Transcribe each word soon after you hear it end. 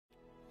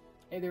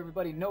Hey there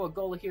everybody, Noah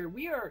Gola here.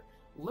 We are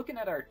looking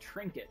at our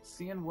trinkets,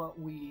 seeing what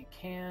we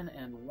can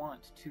and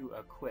want to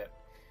equip.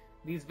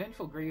 These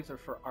Vengeful Greaves are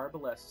for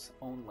Arbalests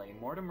only.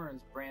 Mortimer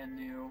is brand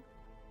new,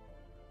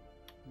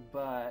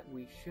 but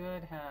we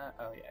should have...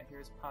 Oh yeah,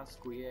 here's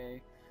Pasquier.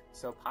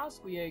 So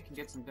Pasquier can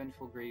get some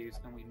Vengeful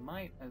Greaves, and we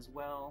might as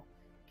well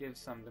give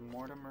some to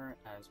Mortimer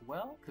as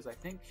well, because I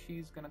think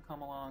she's going to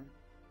come along.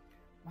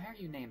 Why are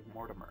you named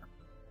Mortimer?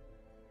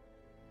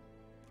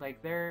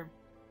 Like, they're...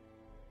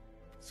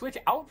 Switch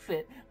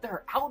outfit? There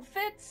are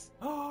outfits?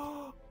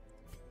 Oh,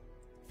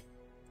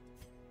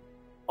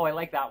 I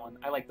like that one.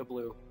 I like the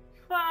blue.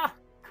 Ah,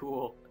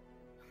 cool.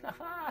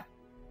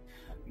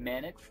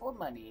 Manic for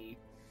money.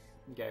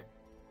 Okay.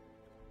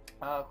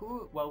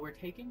 Well, we're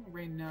taking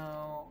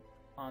Renault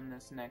on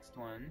this next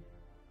one.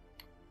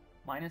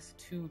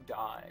 -2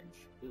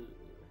 dodge. Ugh.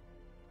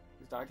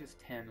 His dodge is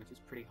 10, which is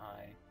pretty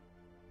high.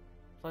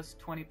 Plus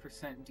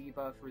 20%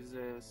 debuff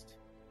resist.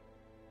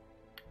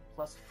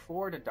 Plus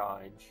 4 to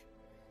dodge.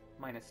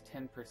 Minus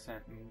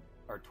 10%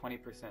 or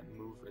 20%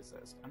 move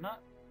resist. I'm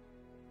not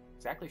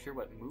exactly sure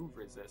what move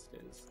resist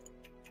is.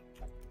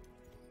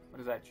 What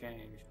does that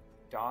change?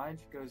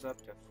 Dodge goes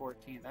up to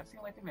 14. That's the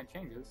only thing that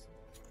changes.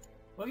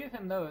 We'll give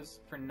him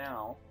those for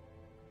now.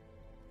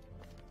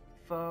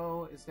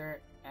 Foe, is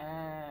there...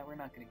 we're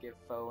not going to give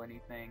Foe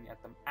anything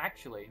at them.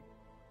 Actually,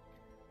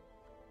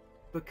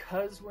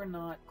 because we're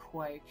not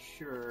quite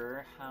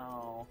sure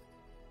how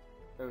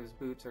those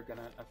boots are going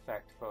to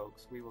affect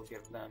folks, we will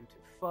give them to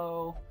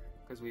Foe,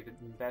 because we've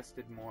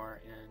invested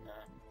more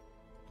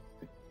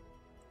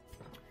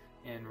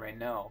in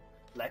Renault.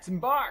 Let's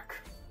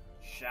embark!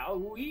 Shall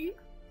we?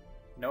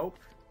 Nope.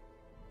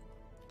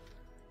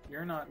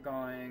 You're not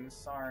going.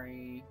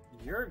 Sorry.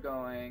 You're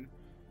going.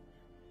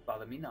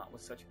 Bother me not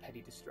with such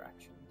petty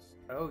distractions.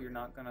 Oh, you're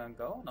not gonna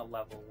go on a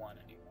level 1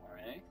 anymore,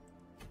 eh?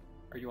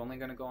 Are you only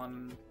gonna go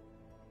on...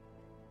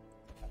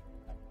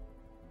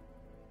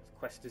 This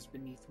quest is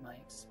beneath my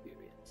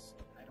experience.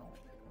 I don't...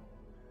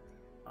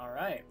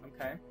 Alright,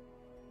 okay.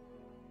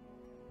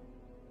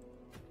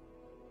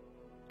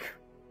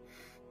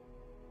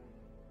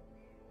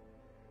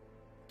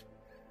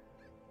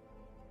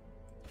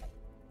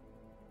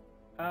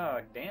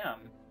 Oh,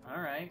 damn.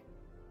 Alright.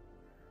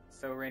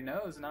 So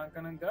Renault's not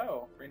gonna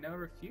go. Renault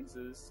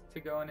refuses to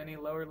go on any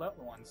lower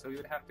level one, so he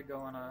would have to go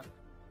on a...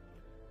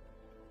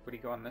 Would he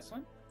go on this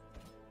one?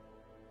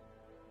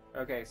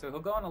 Okay, so he'll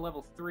go on a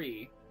level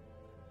 3.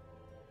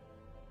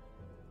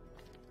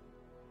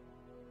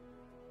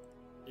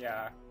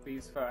 Yeah,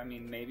 these I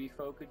mean, maybe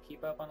Foe could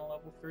keep up on a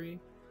level 3.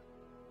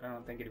 I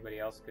don't think anybody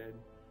else could.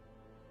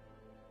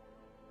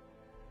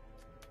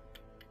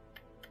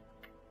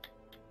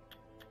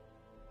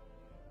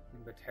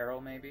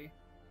 Botero, maybe?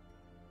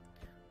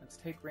 Let's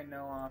take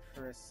Renault off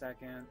for a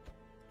second.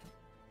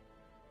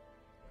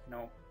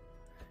 Nope.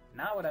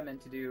 Now what I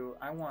meant to do,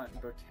 I want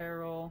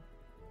Botero.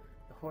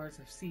 The horrors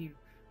I've seen,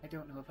 I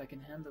don't know if I can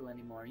handle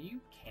anymore.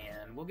 You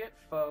can. We'll get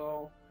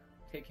Foe,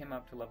 take him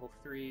up to level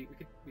 3.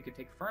 We could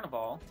take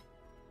Furnival.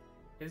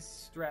 His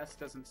stress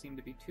doesn't seem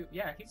to be too...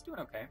 Yeah, he's doing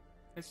okay.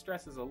 His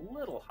stress is a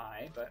little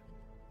high, but...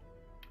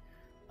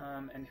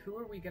 and who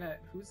are we gonna...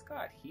 Who's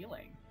got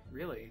healing?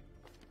 Really?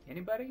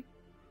 Anybody?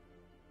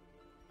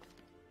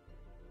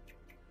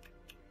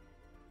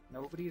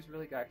 Nobody's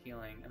really got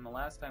healing, and the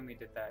last time we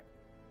did that,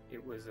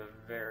 it was a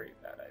very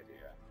bad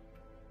idea.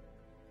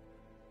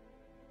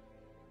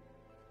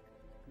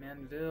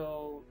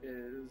 Manville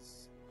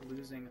is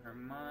losing her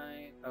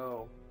mind.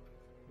 Oh,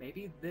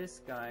 maybe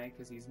this guy,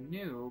 because he's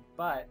new,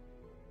 but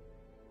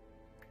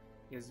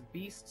he has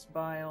Beast's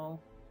Bile.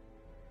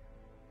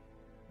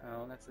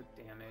 Oh, that's a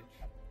damage.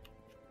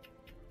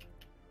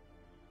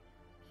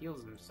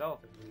 Heals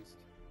himself, at least.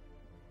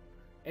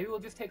 Maybe we'll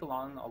just take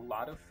along a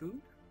lot of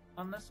food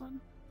on this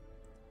one.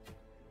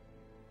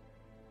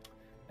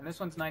 And this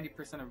one's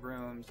 90% of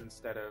rooms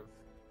instead of...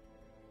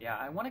 Yeah,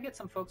 I want to get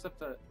some folks up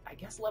to... I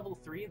guess level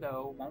 3,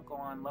 though, won't go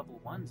on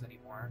level 1s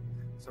anymore.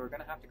 So we're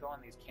going to have to go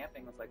on these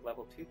camping with, like,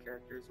 level 2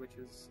 characters, which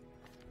is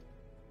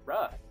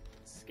rough.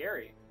 It's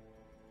scary.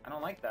 I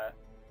don't like that.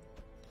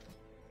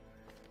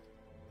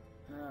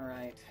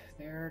 Alright,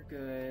 they're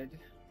good.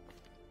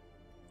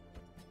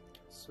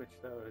 Switch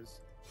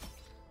those.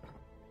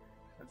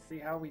 Let's see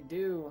how we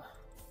do.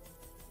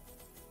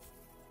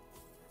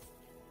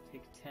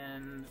 Take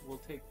 10. We'll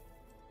take...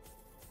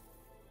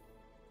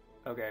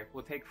 Okay,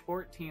 we'll take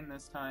 14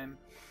 this time,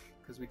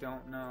 because we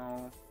don't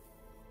know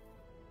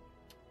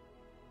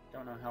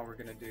how we're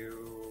gonna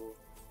do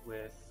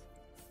with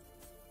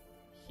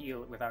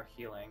without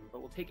healing.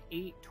 But we'll take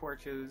 8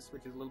 torches,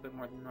 which is a little bit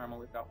more than normal.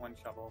 We've got 1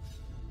 shovel.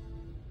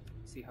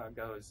 See how it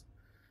goes.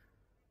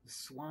 The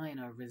swine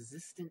are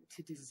resistant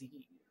to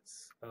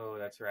disease. Oh,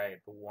 that's right,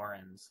 the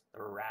Warrens,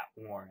 the Rat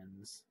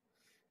Warrens.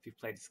 If you've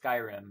played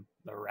Skyrim,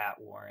 the Rat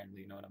Warrens,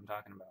 you know what I'm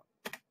talking about.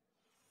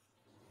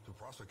 To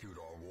prosecute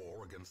our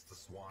war against the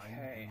swine,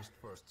 we must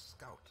first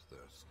scout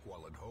their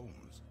squalid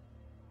homes.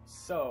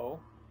 So,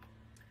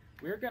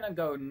 we're gonna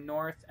go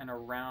north and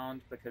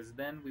around, because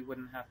then we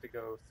wouldn't have to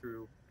go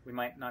through... We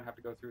might not have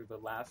to go through the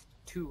last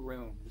 2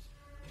 rooms.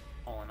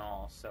 all in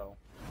all, so.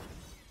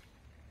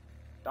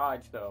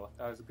 Dodge, though.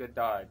 That was a good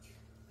dodge.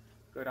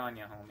 Good on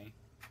ya, homie.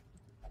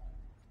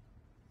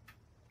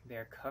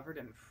 They're covered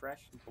in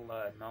fresh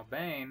blood.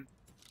 Malbane.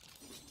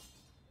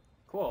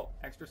 Cool.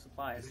 Extra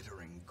supplies.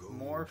 Gold,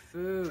 more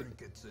food.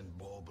 Trinkets and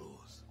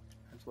baubles.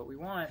 That's what we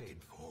want. Paid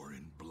for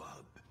in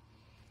blood.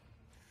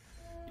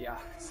 Yeah,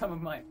 some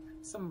of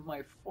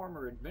my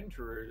former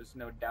adventurers,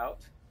 no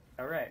doubt.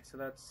 Alright, so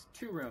that's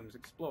 2 rooms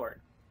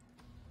explored.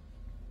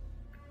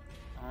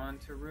 On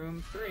to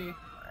room 3. Alright.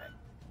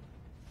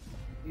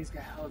 These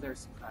guys, oh, they're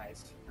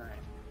surprised. Alright.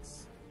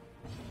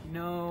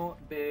 No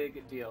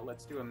big deal.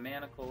 Let's do a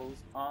manacles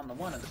on the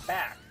one in the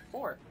back.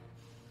 4.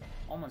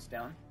 Almost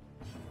down.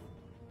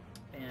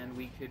 And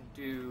we could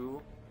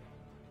do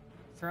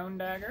Throne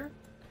Dagger.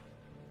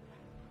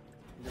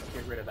 Just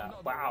get rid of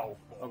that. Wow.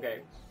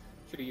 Okay.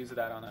 Should have used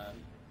that on a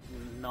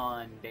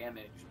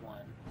non-damaged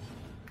one.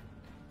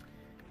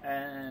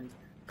 And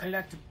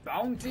collect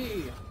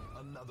bounty.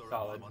 Another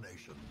Solid.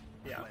 abomination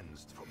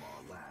cleansed from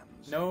our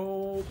lands.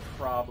 No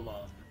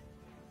problem.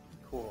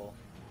 Cool.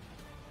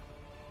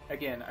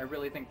 Again, I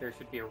really think there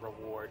should be a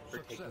reward for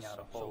taking out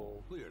a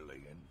whole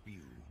clearly in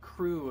view.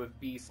 crew of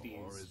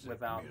beasties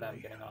without them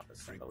getting off a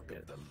single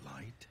hit. The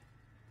light?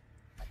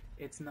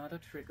 It's not a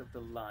trick of the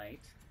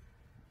light.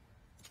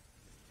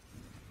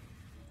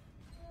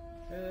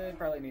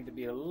 Probably need to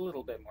be a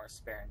little bit more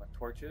sparing with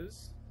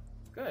torches.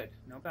 Good,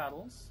 no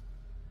battles.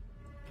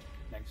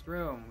 Next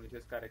room, we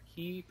just gotta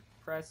keep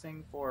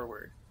pressing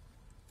forward.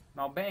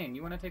 Malbane,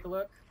 you wanna take a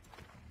look?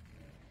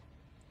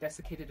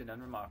 Desiccated and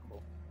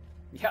unremarkable.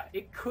 Yeah,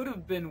 it could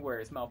have been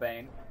worse,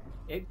 Malbane.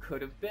 It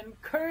could have been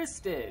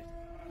cursed.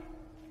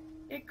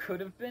 It could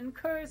have been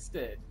cursed.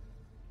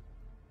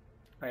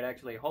 Right,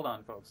 actually, hold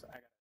on, folks.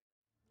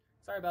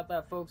 Sorry about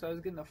that, folks. I was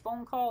getting a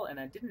phone call, and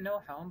I didn't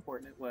know how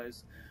important it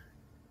was.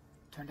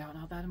 Turned out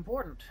not that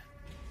important.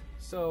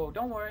 So,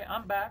 don't worry,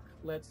 I'm back.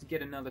 Let's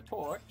get another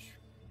torch.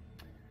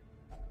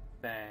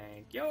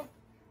 Thank you.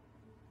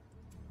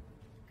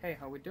 Okay,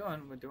 how we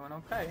doing? We're doing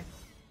okay.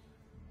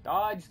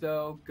 Dodge,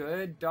 though.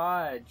 Good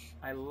dodge.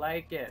 I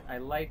like it. I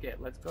like it.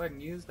 Let's go ahead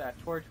and use that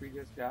torch we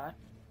just got.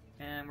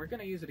 And we're going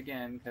to use it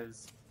again,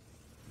 because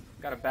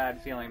I've got a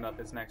bad feeling about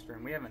this next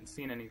room. We haven't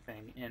seen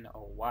anything in a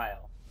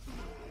while.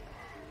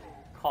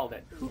 Called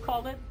it. Who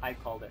called it? I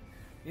called it.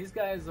 These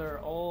guys are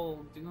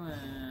all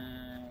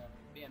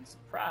being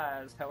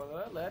surprised.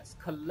 However, let's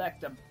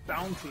collect a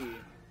bounty.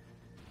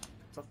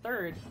 It's a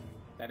third.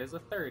 That is a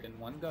third in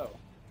one go.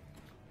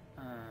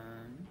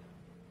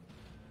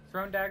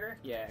 Throne Dagger?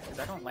 Yeah, because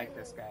I don't like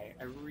this guy.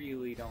 I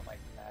really don't like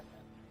the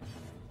Madman.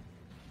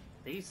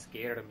 They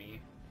scared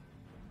me.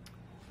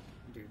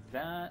 Do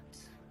that.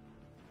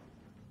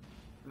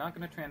 I'm not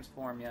going to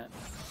transform yet.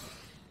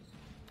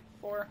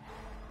 4.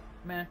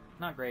 Meh,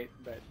 not great,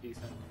 but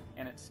decent.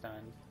 And it's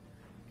stunned.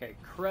 Okay,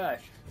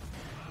 crushed.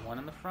 1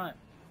 in the front.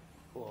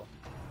 Cool.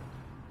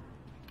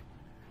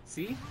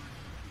 See?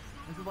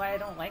 This is why I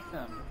don't like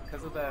them.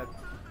 Because of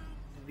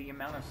the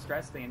amount of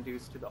stress they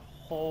induce to the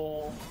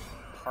whole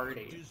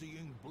party. A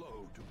dizzying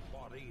blow to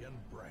body and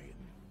brain.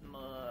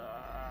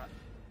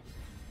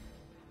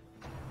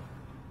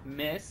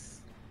 Miss?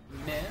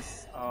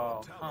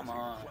 Oh, come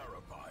on.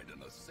 Clarified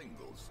in a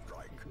single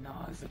strike.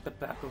 Gnaws at the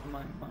back of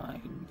my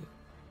mind.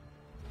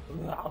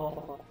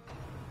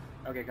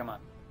 Okay, come on.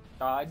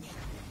 Dodge.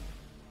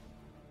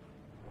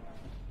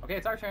 Okay,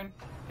 it's our turn.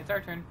 It's our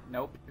turn.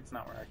 Nope, it's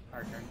not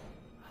our turn.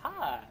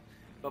 Ha!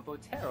 But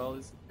Botero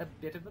is a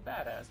bit of a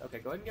badass. Okay,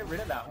 go ahead and get rid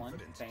of that one.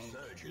 Thank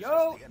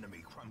yo! The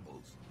enemy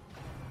crumbles.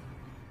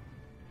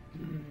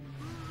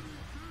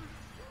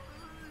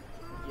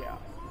 Yeah.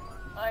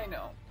 I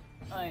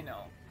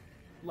know.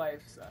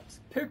 Life sucks.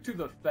 Pick to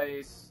the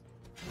face.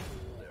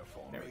 Their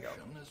There we go.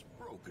 formation is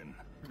broken.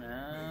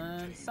 And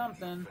Maintain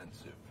something.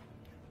 defensive.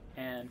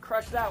 And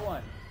crush that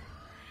one.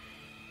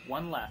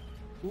 1 left.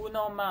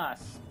 Uno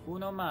mas.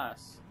 Uno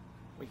mas.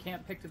 We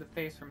can't pick to the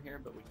face from here,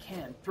 but we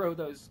can throw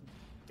those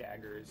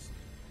daggers.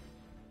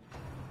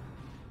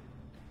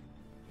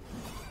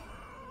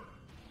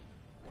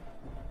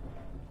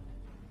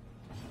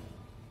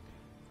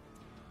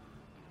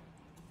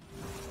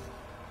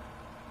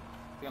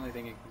 The only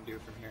thing you can do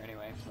from here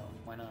anyway, so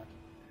why not?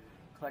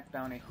 Collect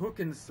bounty. Hook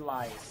and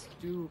slice.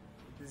 Do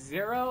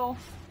 0.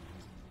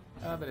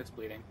 But it's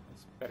bleeding.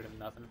 It's better than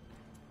nothing.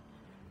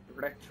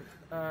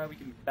 We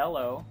can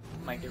bellow.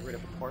 Might get rid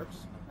of a corpse.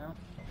 No.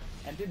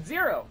 And did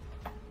 0.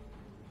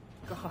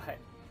 God.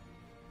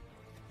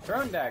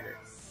 Throne Dagger.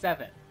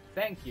 7.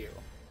 Thank you.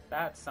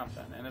 That's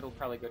something. And it'll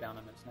probably go down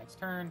on its next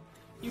turn.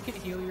 You can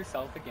heal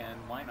yourself again.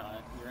 Why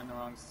not? You're in the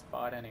wrong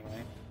spot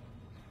anyway.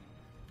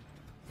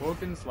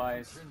 Hook and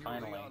slice.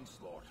 Finally.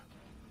 Onslaught.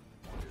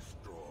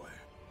 Destroy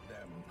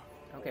them.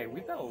 Okay,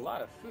 we've got a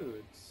lot of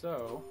food,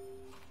 so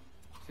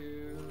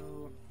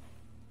we'll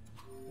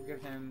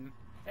give him.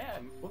 Yeah,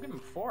 we'll give him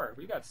 4.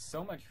 We got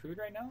so much food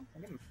right now.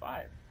 I'll give him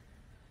 5.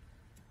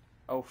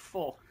 Oh,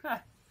 full.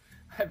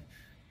 I've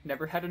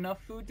never had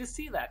enough food to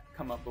see that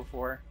come up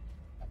before.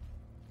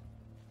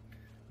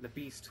 The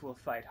beast will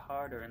fight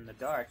harder in the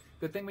dark.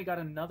 Good thing we got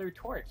another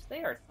torch.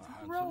 They are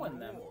throwing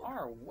them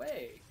our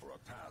way. For a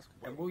task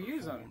And we'll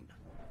use them.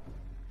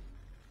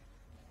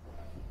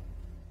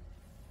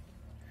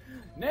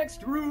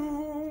 Next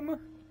room!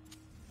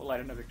 We'll light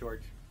another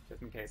torch,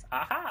 just in case.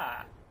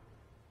 Aha!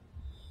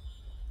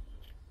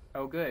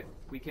 Oh good,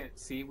 we can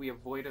see we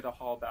avoided a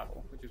hall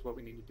battle, which is what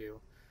we need to do.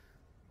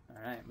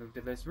 Alright, move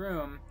to this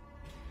room.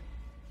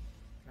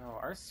 Oh,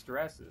 our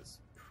stress is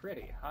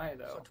pretty high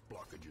though. Such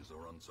blockages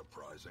are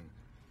unsurprising.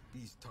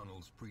 These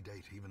tunnels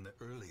predate even the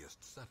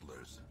earliest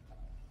settlers.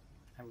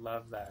 I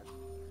love that.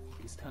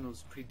 These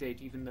tunnels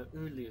predate even the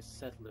earliest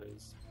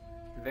settlers.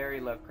 Very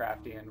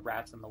Lovecraftian,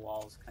 rats in the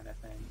walls kind of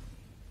thing.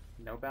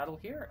 No battle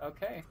here?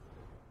 Okay.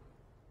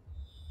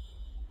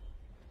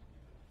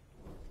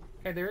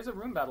 Okay, there is a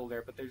room battle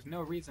there, but there's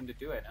no reason to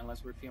do it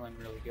unless we're feeling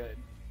really good.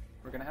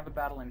 We're gonna have a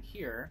battle in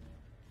here.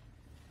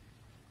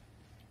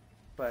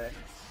 But,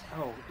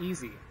 oh,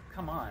 easy.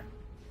 Come on.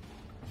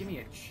 Give me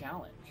a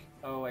challenge.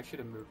 Oh, I should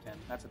have moved him.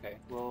 That's okay.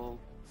 We'll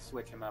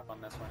switch him up on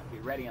this one and be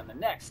ready on the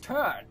next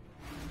turn.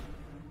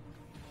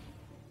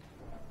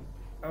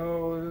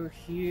 Oh,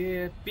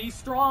 here. Be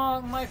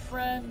strong, my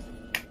friend.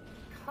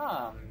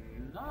 Come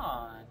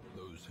on.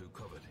 Those who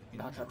covet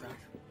Dot, dot, dot.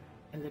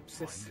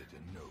 Ellipsis. find it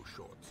in no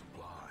short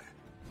supply.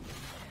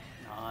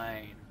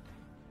 9.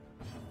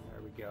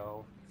 There we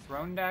go.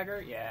 Throne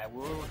dagger? Yeah,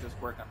 we'll just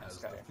work on this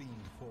As guy. the fiend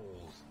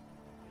falls,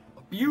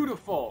 a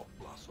Beautiful!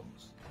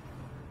 blossoms.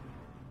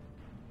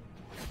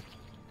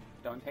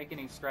 Don't take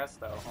any stress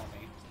though,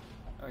 homie.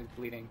 Oh, he's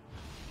bleeding.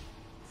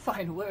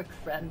 Fine work,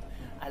 friend.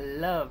 I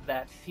love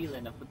that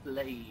feeling of the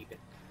blade.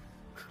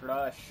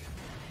 Crush.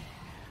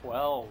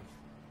 12.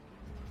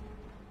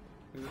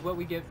 This is what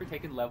we get for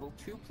taking level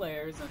 2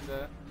 players in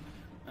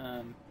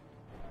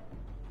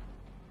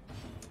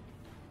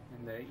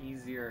the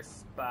easier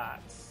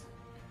spots.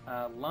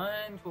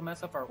 Lunge will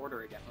mess up our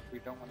order again, which we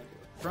don't want to do.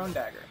 Throne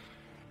dagger.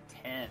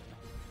 10.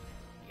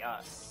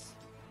 Yes.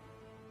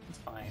 It's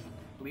fine.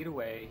 Bleed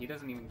away. He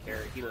doesn't even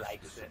care. He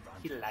likes it.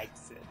 He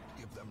likes it.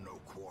 Give them no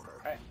quarter.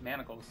 Alright,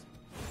 manacles.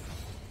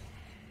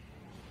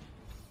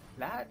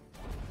 That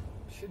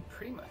should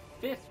pretty much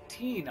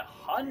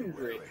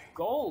 1,500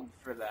 gold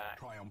for that.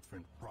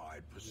 Triumphant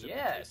pride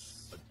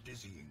precipitates Yes. a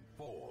dizzying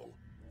fall.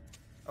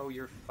 Oh,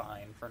 you're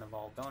fine,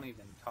 Furnival. Don't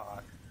even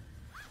talk.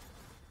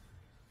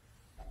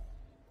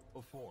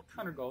 A fortune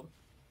 100 gold.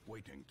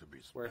 waiting to be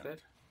spent. Worth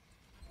it.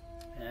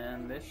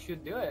 And this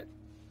should do it.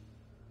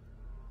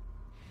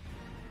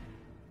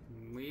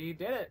 We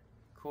did it.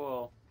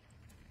 Cool.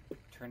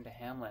 Turn to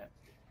Hamlet.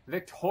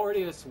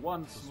 Victorious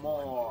once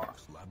more.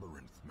 This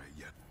labyrinth may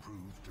yet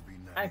prove to be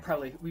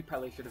navigated. We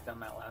probably should have done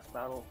that last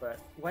battle, but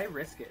why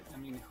risk it? I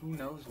mean, who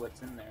knows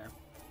what's in there?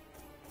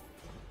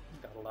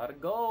 We got a lot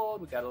of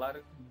gold. We got a lot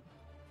of.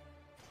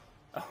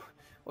 Oh,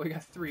 well, we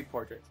got 3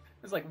 portraits.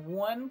 There's like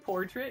 1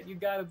 portrait. You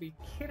gotta be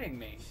kidding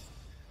me.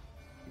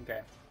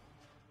 Okay.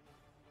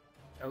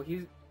 Oh,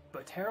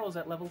 but Terrell's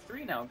at level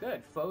 3 now.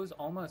 Good. Foe's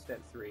almost at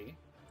 3.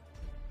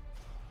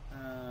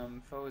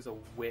 Foe is a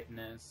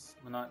witness.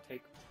 Will not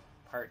take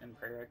part in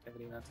prayer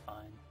activity. That's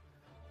fine.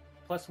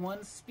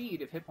 +1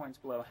 speed if hit points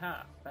below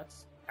half.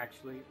 That's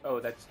actually... Oh,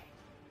 that's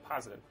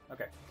positive.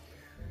 Okay.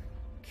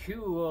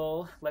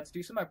 Cool. Let's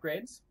do some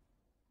upgrades.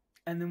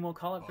 And then we'll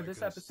call it for I this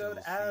can episode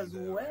still see as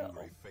their well.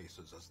 angry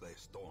faces as they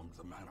stormed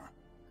the manor.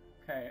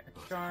 Okay,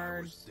 But a I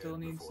charge was dead still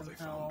needs before some they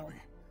found help. me,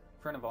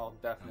 Furnival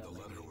and definitely the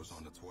letter needs. was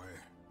on its way.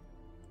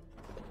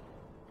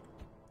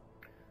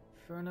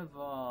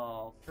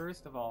 Furnival.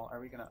 First of all, are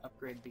we going to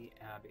upgrade the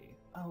Abbey?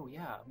 Oh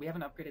yeah, we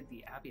haven't upgraded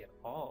the Abbey at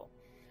all.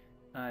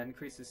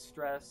 Increases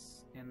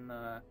stress in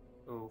the...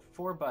 Oh,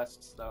 4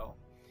 busts though.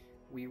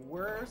 We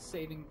were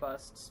saving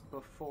busts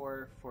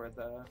before for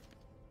the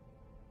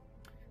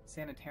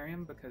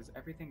sanitarium because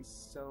everything's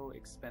so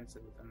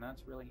expensive, and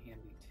that's really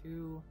handy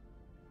too.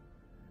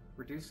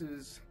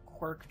 Reduces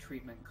quirk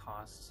treatment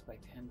costs by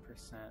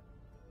 10%.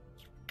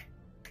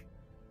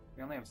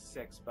 We only have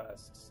 6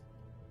 busts,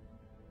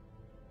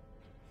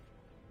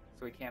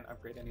 so we can't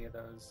upgrade any of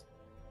those.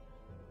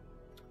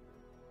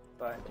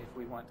 But if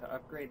we want to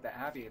upgrade the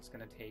Abbey, it's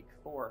going to take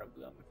 4 of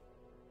them.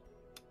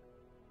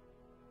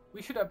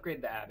 We should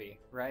upgrade the Abbey,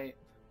 right?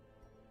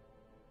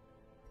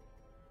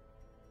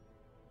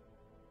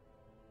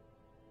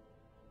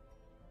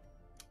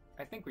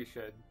 I think we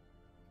should.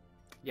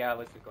 Yeah,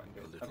 let's just go and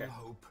do A it. little Okay.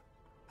 hope,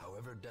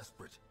 however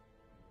desperate,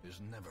 is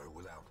never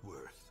without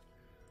worth.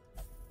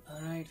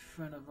 Alright,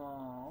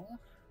 Furnival.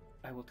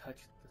 I will touch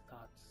the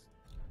thoughts.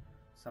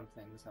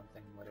 Something,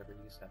 whatever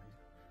you said.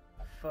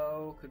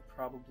 Foe could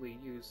probably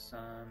use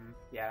some...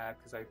 Yeah,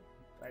 because I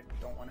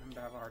don't want him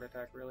to have a heart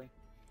attack, really.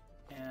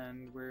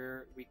 And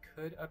we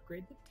could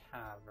upgrade the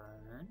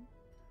tavern.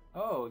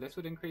 Oh, this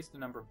would increase the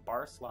number of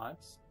bar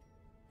slots.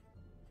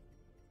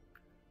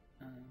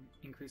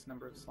 Increase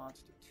number of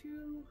slots to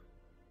 2.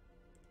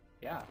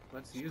 Yeah,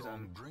 let's use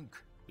them. Drink,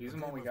 Use a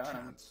them while we game of got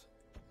them. chance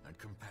and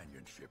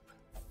companionship.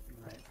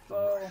 Right. The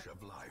Foe. rush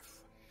of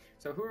life.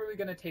 So who are we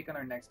going to take on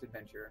our next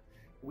adventure?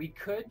 We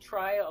could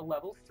try a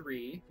level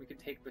 3. We could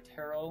take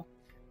Baterol,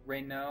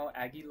 Renault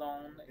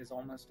Aguilon is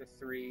almost a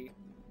 3.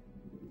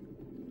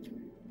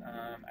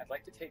 I'd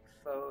like to take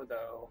Foe,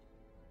 though.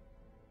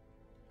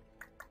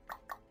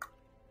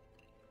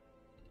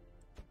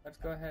 Let's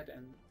go ahead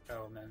and...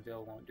 Oh,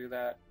 Manville won't do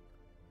that.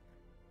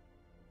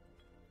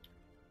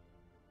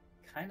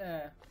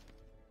 Kinda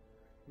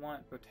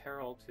want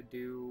Boterel to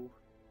do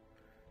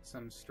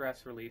some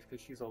stress relief,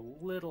 because she's a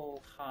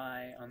little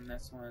high on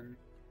this one.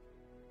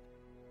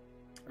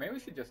 Maybe we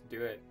should just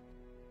do it.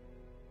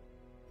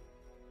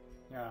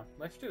 Yeah,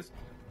 let's just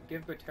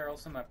give Boterel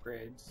some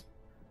upgrades,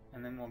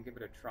 and then we'll give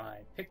it a try.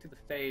 Pick to the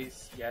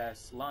face,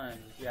 yes. Lunge,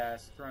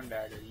 yes. Thrown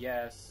dagger,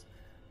 yes.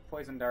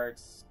 Poison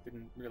darts,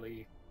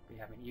 we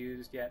haven't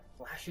used yet.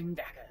 Flashing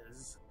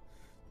daggers.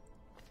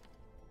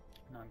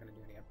 Not going to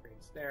do any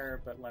upgrades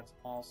there, but let's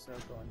also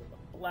go into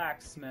the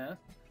blacksmith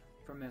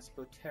for Miss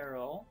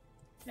Boterel.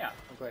 Yeah,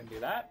 we'll go ahead and do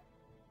that.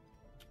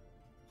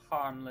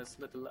 Harmless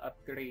little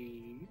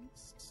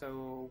upgrades.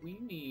 So we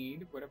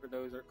need, whatever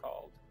those are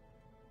called,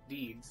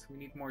 deeds. We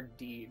need more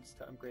deeds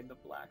to upgrade the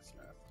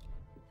blacksmith.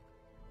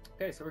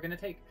 Okay, so we're going to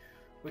take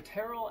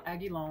Boterel,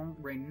 Aguilon,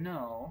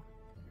 Renault,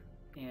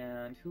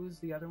 and who's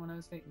the other one I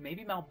was thinking?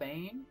 Maybe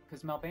Malbane?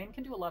 Because Malbane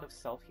can do a lot of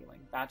self-healing.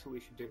 That's what we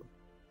should do.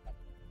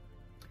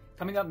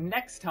 Coming up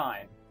next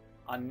time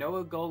on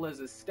Noah Gola's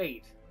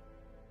estate,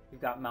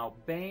 we've got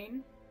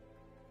Malbane,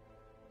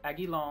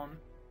 Aguilon,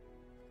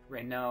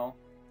 Renault,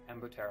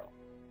 and Boterel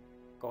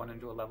going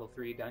into a level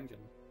 3 dungeon.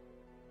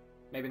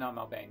 Maybe not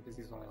Malbane, because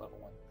he's only level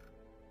 1.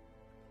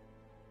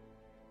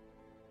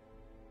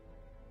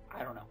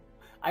 I don't know.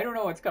 I don't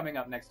know what's coming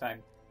up next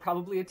time.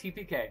 Probably a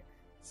TPK.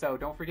 So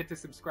don't forget to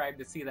subscribe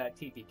to see that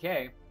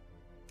TPK.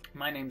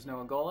 My name's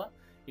Noah Gola.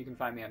 You can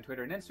find me on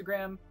Twitter and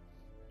Instagram.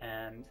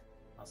 And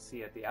I'll see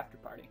you at the after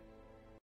party.